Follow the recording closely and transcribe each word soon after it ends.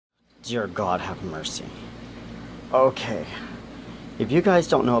Dear God, have mercy. Okay. If you guys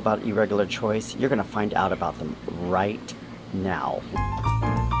don't know about Irregular Choice, you're going to find out about them right now.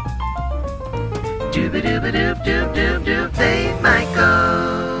 Dooba-dooba-doop-doop-doop-doop,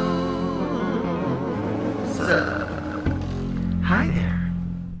 faithmichaels. Hi there.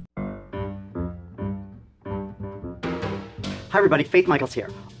 Hi everybody, Faithmichaels here.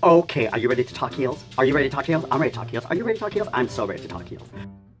 Okay, are you ready to talk heels? Are you ready to talk heels? I'm ready to talk heels. Are you ready to talk heels? I'm so ready to talk heels.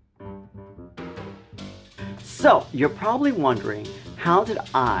 So, you're probably wondering, how did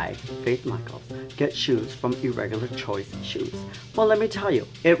I, Faithmichaels, get shoes from Irregular Choice Shoes? Well, let me tell you,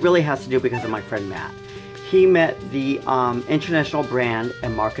 it really has to do because of my friend Matt. He met the international brand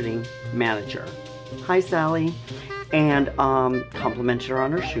and marketing manager. Hi, Sally. And complimented her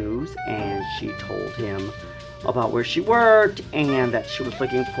on her shoes, and she told him about where she worked and that she was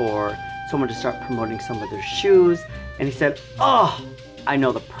looking for someone to start promoting some of their shoes. And he said, oh, I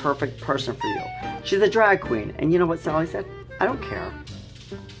know the perfect person for you. She's a drag queen. And you know what Sally said? I don't care.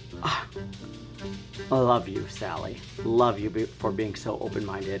 I love you, Sally. Love you for being so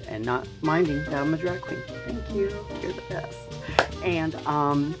open-minded and not minding that I'm a drag queen. Thank you. You're the best. And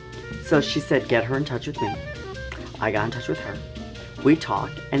so she said, get her in touch with me. I got in touch with her. We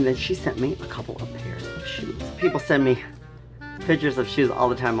talked, and then she sent me a couple of pairs of shoes. People send me pictures of shoes all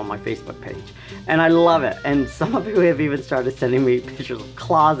the time on my Facebook page, and I love it. And some of you have even started sending me pictures of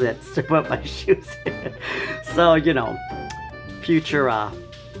closets to put my shoes in. So, you know, future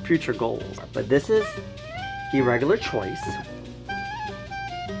goals. But this is Irregular Choice.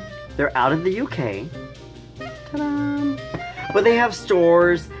 They're out of the UK. Ta-da! But they have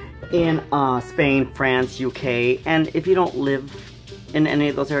stores in Spain, France, UK, and if you don't live in any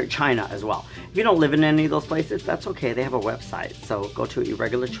of those areas, China as well. If you don't live in any of those places, that's okay. They have a website. So go to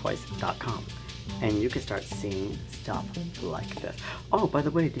irregularchoice.com and you can start seeing stuff like this. Oh, by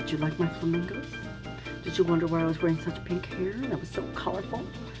the way, did you like my flamingos? Did you wonder why I was wearing such pink hair and it was so colorful?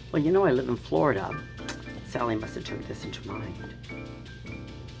 Well, you know I live in Florida. Sally must have turned this into mind.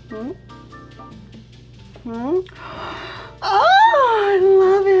 Oh, I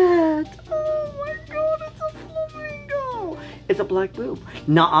love it. Oh my God, it's a flamingo. It's a black boob.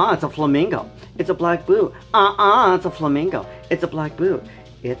 Nuh-uh, it's a flamingo. It's a black boob. It's a flamingo. It's a black boob.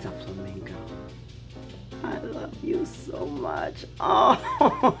 It's a flamingo. I love you so much. Oh,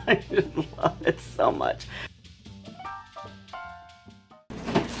 I just love it so much.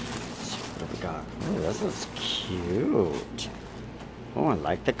 So what have we got? Oh, this is cute. Oh, I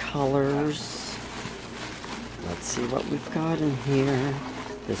like the colors. Let's see what we've got in here.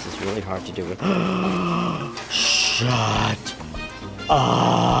 This is really hard to do with. Shut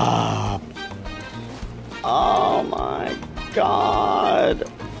up! Oh my God!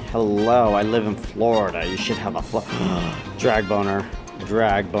 Hello, I live in Florida. You should have a drag boner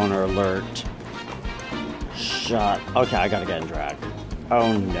alert. Shut. Okay, I gotta get in drag.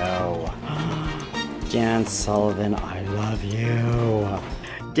 Oh no. Dan Sullivan, I love you.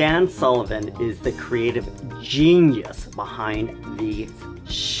 Dan Sullivan is the creative genius behind these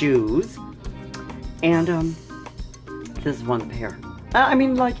shoes. And this is one pair. I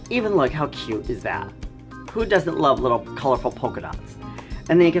mean, like, even look, how cute is that? Who doesn't love little colorful polka dots?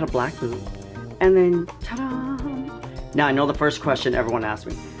 And then you get a black boot. And then, ta-da! Now, I know the first question everyone asks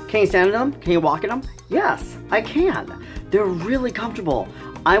me, can you stand in them? Can you walk in them? Yes, I can. They're really comfortable.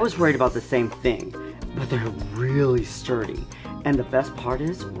 I was worried about the same thing, but they're really sturdy. And the best part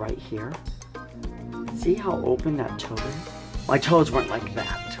is, right here, see how open that toe is? My toes weren't like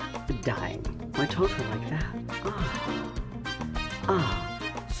that, dying. My toes were like that.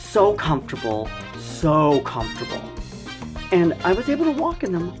 So comfortable, so comfortable. And I was able to walk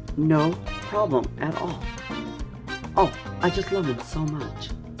in them, no problem at all. Oh, I just love them so much.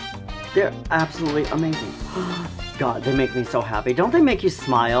 They're absolutely amazing. God, they make me so happy. Don't they make you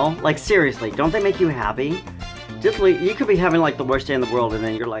smile? Like, seriously, don't they make you happy? Just like, you could be having like the worst day in the world and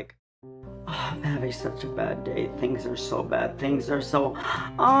then you're like, oh, I'm having such a bad day. Things are so bad. Things are so,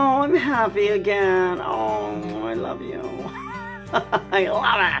 oh, I'm happy again. Oh, I love you. I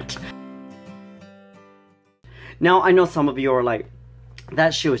love it. Now, I know some of you are like,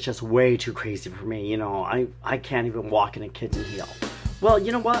 that shoe is just way too crazy for me. You know, I can't even walk in a kitten heel. Well,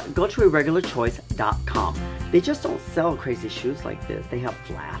 you know what? Go to irregularchoice.com. They just don't sell crazy shoes like this. They have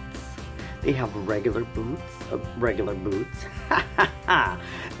flats. They have regular boots.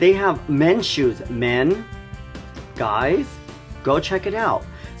 They have men's shoes. Men, guys, go check it out.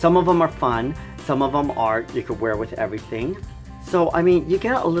 Some of them are fun. Some of them are you could wear with everything. So, I mean, you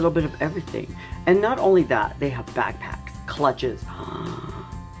get a little bit of everything. And not only that, they have backpacks, clutches.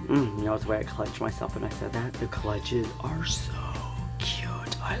 You know the way I clutched myself when I said that? The clutches are so cute.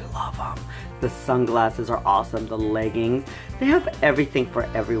 I love them. The sunglasses are awesome, the leggings. They have everything for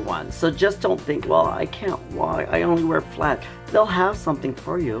everyone. So just don't think, well, I can't, why? I only wear flat. They'll have something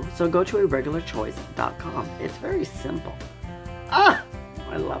for you. So go to irregularchoice.com. It's very simple. Ah,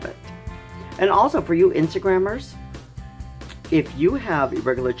 I love it. And also for you Instagrammers, if you have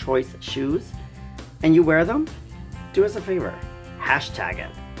Irregular Choice shoes and you wear them, do us a favor. Hashtag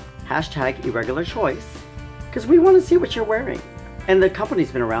it. Hashtag Irregular Choice, because we want to see what you're wearing. And the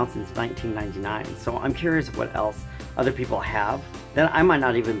company's been around since 1999, so I'm curious what else other people have that I might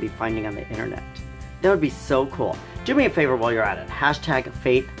not even be finding on the internet. That would be so cool. Do me a favor while you're at it. Hashtag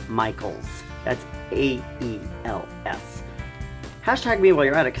faithmichaels. That's A-E-L-S. Hashtag me while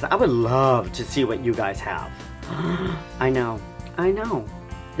you're at it, because I would love to see what you guys have. I know.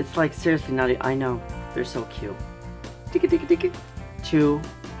 It's like, seriously, I know. They're so cute. Ticka. Too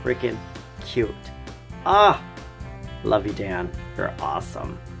freaking cute. Ah! Love you, Dan. You're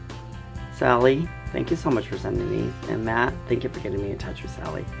awesome. Sally, thank you so much for sending these. And Matt, thank you for getting me in touch with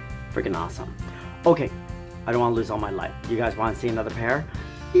Sally. Freaking awesome. Okay, I don't want to lose all my light. You guys want to see another pair?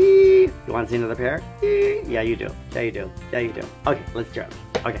 You want to see another pair? Yeah, you do. Yeah, you do. Yeah, you do. Okay, let's do it.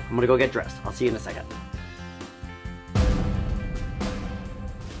 Okay, I'm going to go get dressed. I'll see you in a second.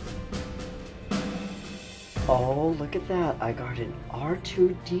 Oh, look at that. I got an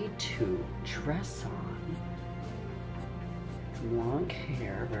R2-D2 dress on. Long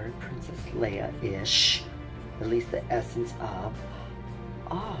hair, very Princess Leia-ish. At least the essence of.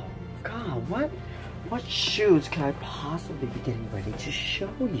 Oh, God, what shoes could I possibly be getting ready to show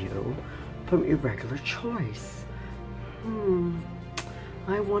you from Irregular Choice?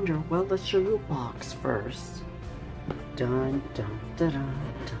 I wonder. Well, let's show you a box first. Dun, dun, dun,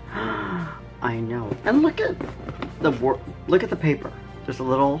 dun, dun. I know. And look at the paper. There's a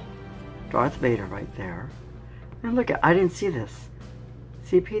little Darth Vader right there. And look at, I didn't see this.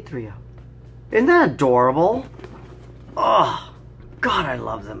 CP3O. Isn't that adorable? Oh, God, I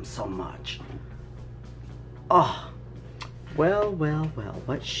love them so much. Oh, well,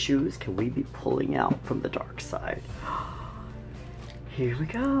 what shoes can we be pulling out from the dark side? Here we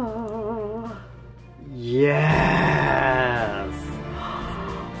go. Yes.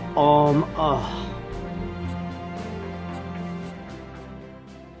 Oh.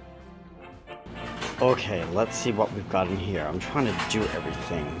 Okay, let's see what we've got in here. I'm trying to do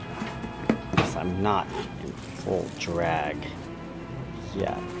everything because I'm not in full drag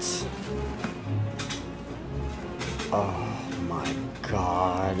yet. Oh my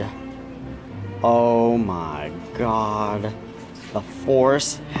God. Oh my God. The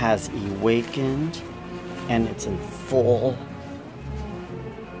Force has awakened and it's in full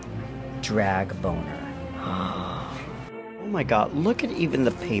drag boner. Oh my God, look at even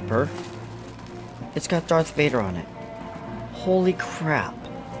the paper. It's got Darth Vader on it. Holy crap.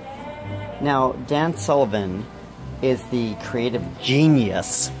 Now, Dan Sullivan is the creative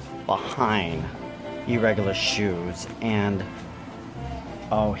genius behind Irregular Shoes, and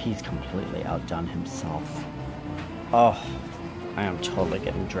oh, he's completely outdone himself. Oh, I am totally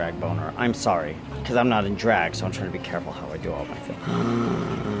getting drag boner. I'm sorry, because I'm not in drag, so I'm trying to be careful how I do all my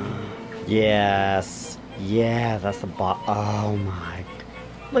things. Yes. Yeah, that's the oh my.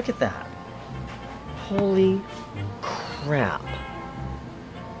 Look at that. Holy crap.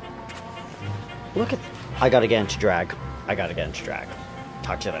 Look at... I gotta get into drag.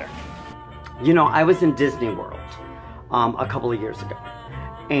 Talk to you later. You know, I was in Disney World a couple of years ago.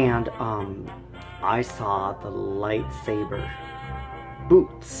 And I saw the lightsaber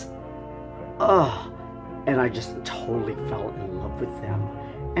boots. Ugh. And I just totally fell in love with them.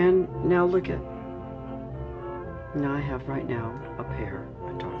 And now look at... Now I have right now a pair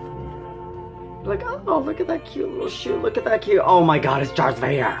of Darth Vader. Like, oh, look at that cute little shoe. Look at that cute... Oh my God, it's Darth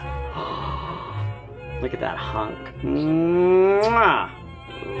Vader. Look at that hunk. Mwah!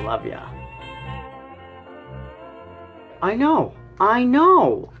 Love ya. I know. I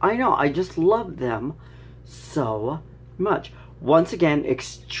just love them so much. Once again,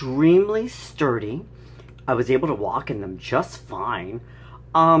 extremely sturdy. I was able to walk in them just fine.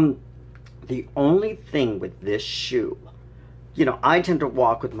 The only thing with this shoe, you know, I tend to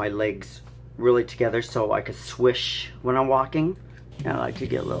walk with my legs really together so I could swish when I'm walking. And I like to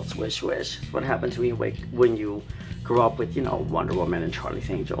get a little swish swish. It's what happens when you grow up with, you know, Wonder Woman and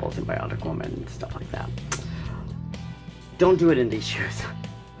Charlie's Angels and Bionic Woman and stuff like that. Don't do it in these shoes.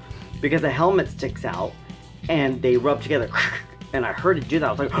 Because the helmet sticks out and they rub together. And I heard it do that.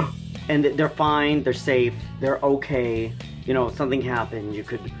 I was like, and they're fine, they're safe, they're okay. You know, if something happened, you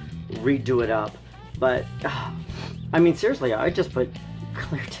could redo it up. But, I mean, seriously, I just put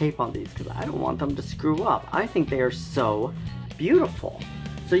clear tape on these because I don't want them to screw up. I think they are so beautiful.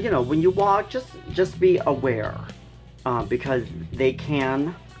 So, you know, when you walk, just be aware. Because they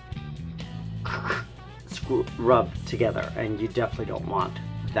can rub together, and you definitely don't want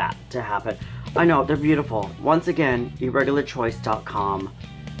that to happen. I know, they're beautiful. Once again, irregularchoice.com.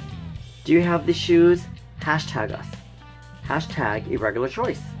 Do you have the shoes? Hashtag us. Hashtag Irregular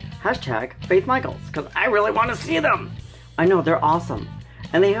Choice. Hashtag faithmichaels, because I really want to see them. I know, they're awesome.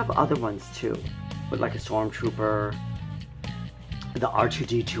 And they have other ones too, with like a stormtrooper. The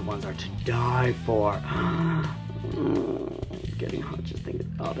R2-D2 ones are to die for. Getting hot just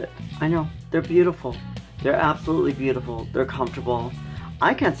thinking about it. I know, they're beautiful. They're absolutely beautiful. They're comfortable.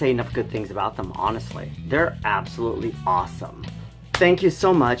 I can't say enough good things about them, honestly. They're absolutely awesome. Thank you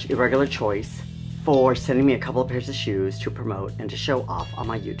so much, Irregular Choice, for sending me a couple of pairs of shoes to promote and to show off on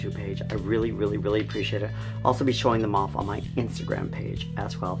my YouTube page. I really, really, really appreciate it. I'll also be showing them off on my Instagram page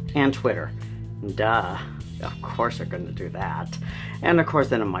as well, and Twitter. Duh. Of course they're going to do that. And of course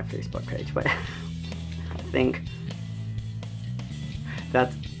then on my Facebook page, but I think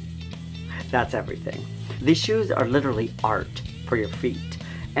that's everything. These shoes are literally art for your feet.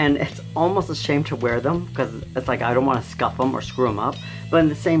 And it's almost a shame to wear them because it's like I don't want to scuff them or screw them up. But in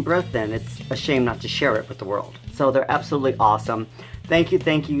the same breath then, it's a shame not to share it with the world. So they're absolutely awesome. Thank you,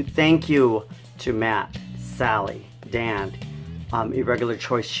 thank you, thank you to Matt, Sally, Dan, Irregular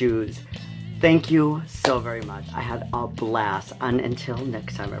Choice Shoes. Thank you so very much. I had a blast. And until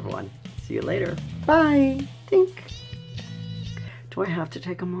next time, everyone. See you later. Bye. Think. Do I have to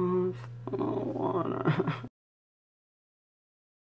take them off? I don't wanna.